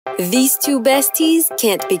These two besties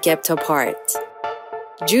can't be kept apart.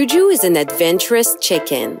 Joojoo is an adventurous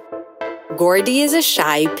chicken. Gordy is a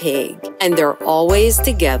shy pig, and they're always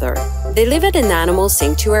together. They live at an animal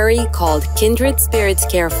sanctuary called Kindred Spirits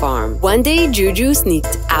Care Farm. One day, Joojoo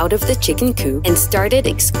sneaked out of the chicken coop and started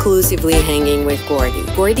exclusively hanging with Gordy.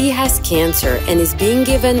 Gordy has cancer and is being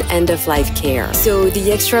given end-of-life care, so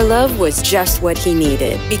the extra love was just what he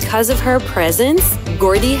needed. Because of her presence,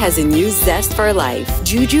 Gordy has a new zest for life.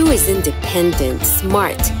 Joojoo is independent,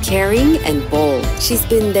 smart, caring, and bold. She's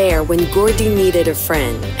been there when Gordy needed a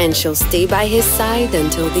friend, and she'll stay by his side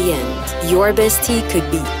until the end. Your bestie could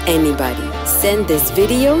be anybody. Send this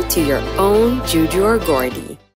video to your own Joojoo or Gordy.